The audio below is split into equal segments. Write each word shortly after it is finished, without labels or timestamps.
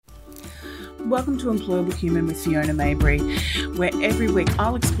welcome to Employable Human with Fiona Maybury, where every week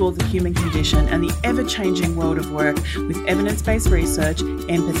I'll explore the human condition and the ever-changing world of work with evidence-based research,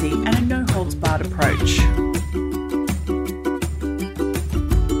 empathy, and a no-holds-barred approach.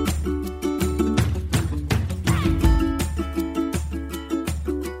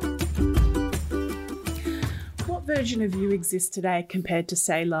 What version of you exists today compared to,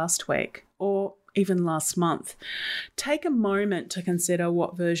 say, last week or even last month? Take a moment to consider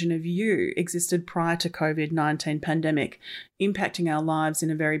what version of you existed prior to COVID-19 pandemic, impacting our lives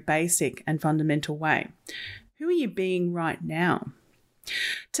in a very basic and fundamental way. Who are you being right now?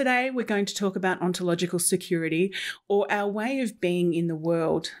 Today, we're going to talk about ontological security, or our way of being in the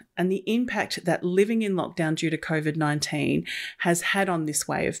world, and the impact that living in lockdown due to COVID-19 has had on this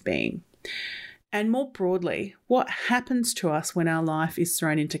way of being. And more broadly, what happens to us when our life is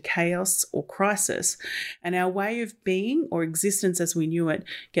thrown into chaos or crisis and our way of being or existence as we knew it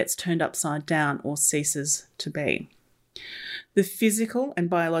gets turned upside down or ceases to be. The physical and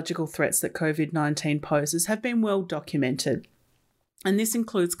biological threats that COVID-19 poses have been well documented, and this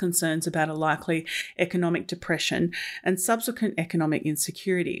includes concerns about a likely economic depression and subsequent economic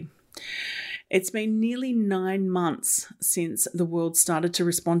insecurity. It's been nearly 9 months since the world started to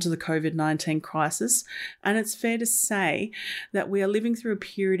respond to the COVID-19 crisis, and it's fair to say that we are living through a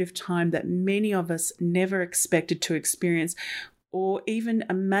period of time that many of us never expected to experience or even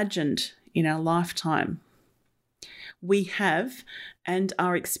imagined in our lifetime. We have and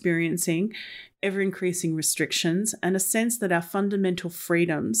are experiencing ever-increasing restrictions and a sense that our fundamental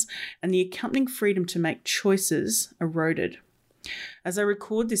freedoms and the accompanying freedom to make choices eroded. As I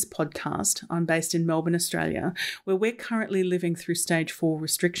record this podcast, I'm based in Melbourne, Australia, where we're currently living through stage 4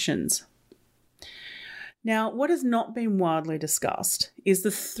 restrictions. Now, what has not been widely discussed is the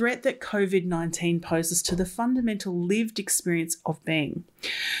threat that COVID-19 poses to the fundamental lived experience of being.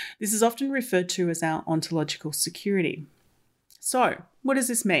 This is often referred to as our ontological security. So, what does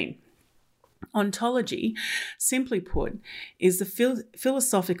this mean? Ontology, simply put, is the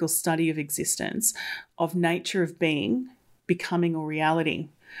philosophical study of existence, of nature of being, becoming, or reality.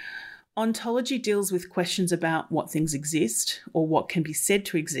 Ontology deals with questions about what things exist or what can be said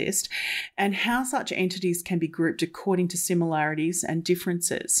to exist and how such entities can be grouped according to similarities and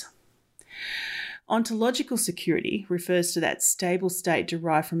differences. Ontological security refers to that stable state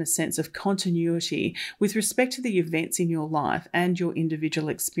derived from a sense of continuity with respect to the events in your life and your individual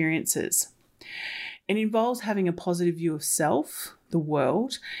experiences. It involves having a positive view of self, the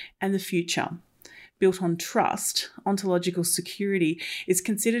world, and the future. Built on trust, ontological security is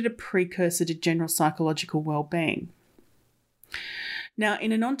considered a precursor to general psychological well-being. Now,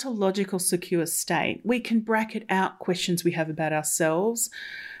 in an ontological secure state, we can bracket out questions we have about ourselves,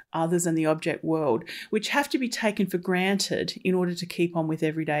 others, and the object world, which have to be taken for granted in order to keep on with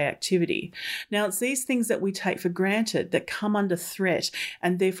everyday activity. Now, it's these things that we take for granted that come under threat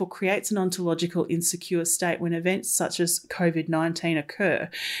and therefore creates an ontological insecure state when events such as COVID-19 occur,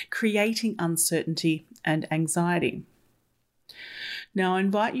 creating uncertainty and anxiety. Now, I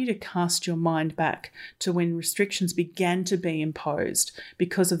invite you to cast your mind back to when restrictions began to be imposed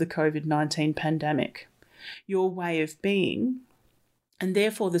because of the COVID-19 pandemic. Your way of being, and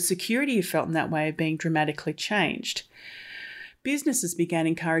therefore the security you felt in that way of being, dramatically changed. Businesses began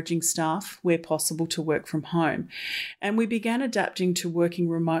encouraging staff, where possible, to work from home, and we began adapting to working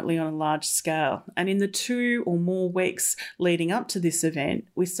remotely on a large scale. And in the 2 or more weeks leading up to this event,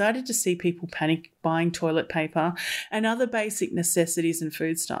 we started to see people panic buying toilet paper and other basic necessities and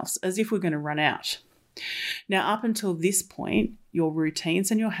foodstuffs as if we're going to run out. Now, up until this point, your routines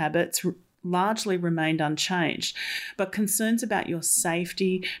and your habits largely remained unchanged, but concerns about your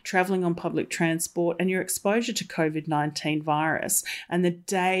safety, travelling on public transport, and your exposure to COVID-19 virus and the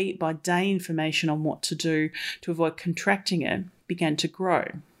day-by-day information on what to do to avoid contracting it began to grow.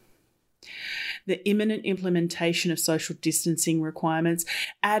 The imminent implementation of social distancing requirements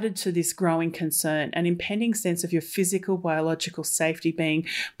added to this growing concern, an impending sense of your physical, biological safety being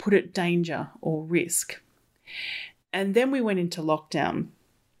put at danger or risk. And then we went into lockdown.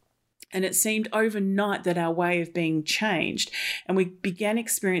 And it seemed overnight that our way of being changed, and we began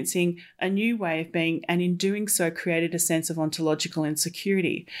experiencing a new way of being, and in doing so created a sense of ontological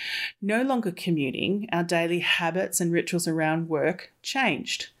insecurity. No longer commuting, our daily habits and rituals around work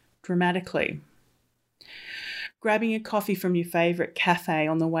changed dramatically. Grabbing a coffee from your favourite cafe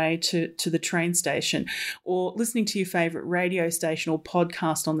on the way to the train station, or listening to your favourite radio station or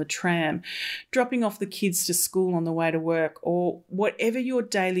podcast on the tram, dropping off the kids to school on the way to work, or whatever your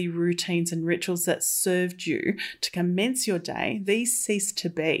daily routines and rituals that served you to commence your day, these ceased to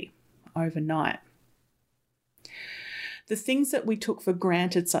be overnight. The things that we took for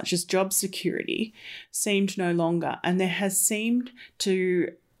granted, such as job security, seemed no longer, and there has seemed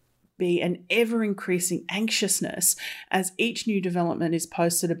to be an ever-increasing anxiousness as each new development is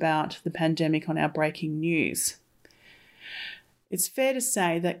posted about the pandemic on our breaking news. It's fair to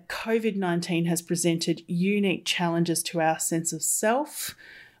say that COVID-19 has presented unique challenges to our sense of self,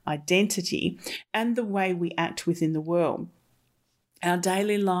 identity, and the way we act within the world. Our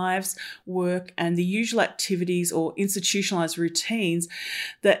daily lives, work, and the usual activities or institutionalised routines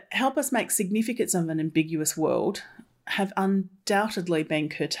that help us make significance of an ambiguous world have undoubtedly been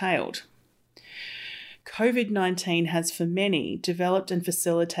curtailed. COVID-19 has for many developed and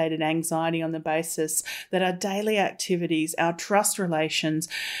facilitated anxiety on the basis that our daily activities, our trust relations,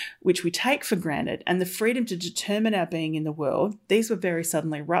 which we take for granted, and the freedom to determine our being in the world, these were very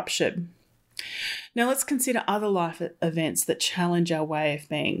suddenly ruptured. Now let's consider other life events that challenge our way of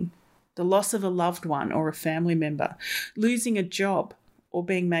being. The loss of a loved one or a family member, losing a job, or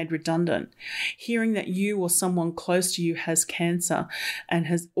being made redundant, hearing that you or someone close to you has cancer and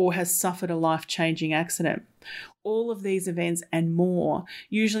has suffered a life-changing accident. All of these events and more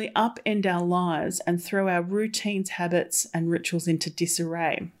usually upend our lives and throw our routines, habits, and rituals into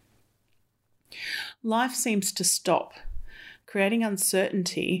disarray. Life seems to stop, creating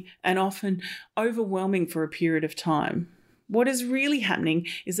uncertainty and often overwhelming for a period of time. What is really happening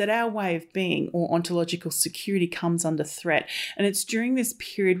is that our way of being or ontological security comes under threat, and it's during this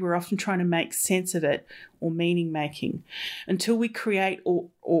period we're often trying to make sense of it or meaning making until we create or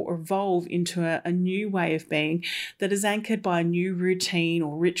evolve into a new way of being that is anchored by a new routine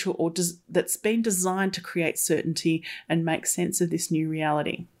or ritual or that's been designed to create certainty and make sense of this new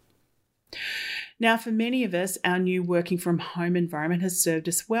reality. Now, for many of us, our new working from home environment has served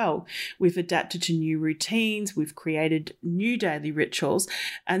us well. We've adapted to new routines, we've created new daily rituals,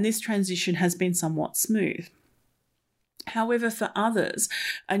 and this transition has been somewhat smooth. However, for others,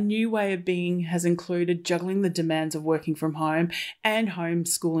 a new way of being has included juggling the demands of working from home and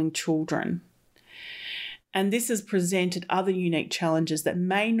homeschooling children. And this has presented other unique challenges that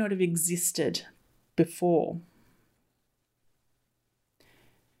may not have existed before.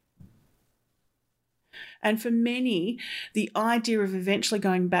 And for many, the idea of eventually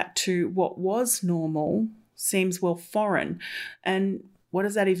going back to what was normal seems well foreign. And what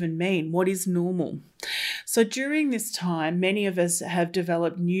does that even mean? What is normal? So during this time, many of us have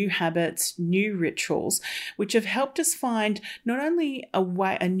developed new habits, new rituals, which have helped us find not only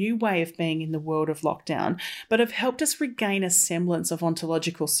a new way of being in the world of lockdown, but have helped us regain a semblance of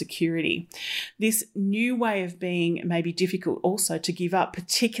ontological security. This new way of being may be difficult also to give up,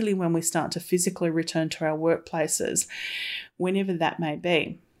 particularly when we start to physically return to our workplaces, whenever that may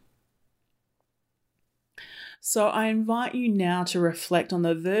be. So I invite you now to reflect on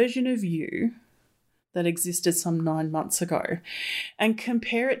the version of you that existed some 9 months ago and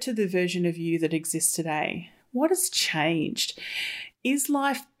compare it to the version of you that exists today. What has changed? Is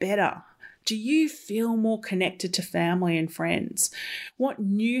life better? Do you feel more connected to family and friends? What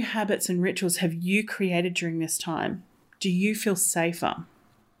new habits and rituals have you created during this time? Do you feel safer?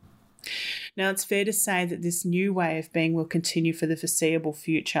 Now, it's fair to say that this new way of being will continue for the foreseeable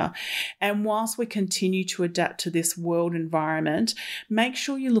future. And whilst we continue to adapt to this world environment, make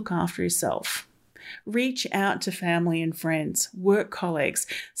sure you look after yourself. Reach out to family and friends, work colleagues,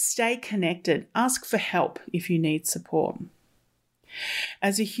 stay connected, ask for help if you need support.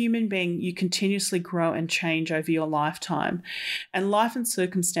 As a human being, you continuously grow and change over your lifetime, and life and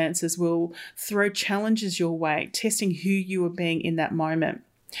circumstances will throw challenges your way, testing who you are being in that moment.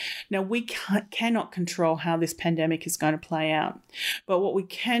 Now, we cannot control how this pandemic is going to play out, but what we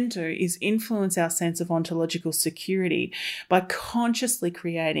can do is influence our sense of ontological security by consciously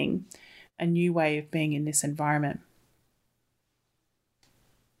creating a new way of being in this environment.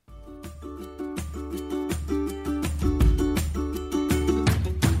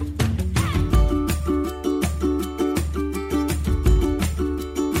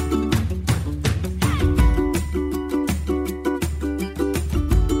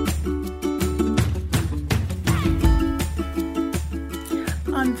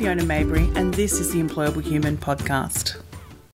 I'm Fiona Maybury, and this is the Employable Human podcast.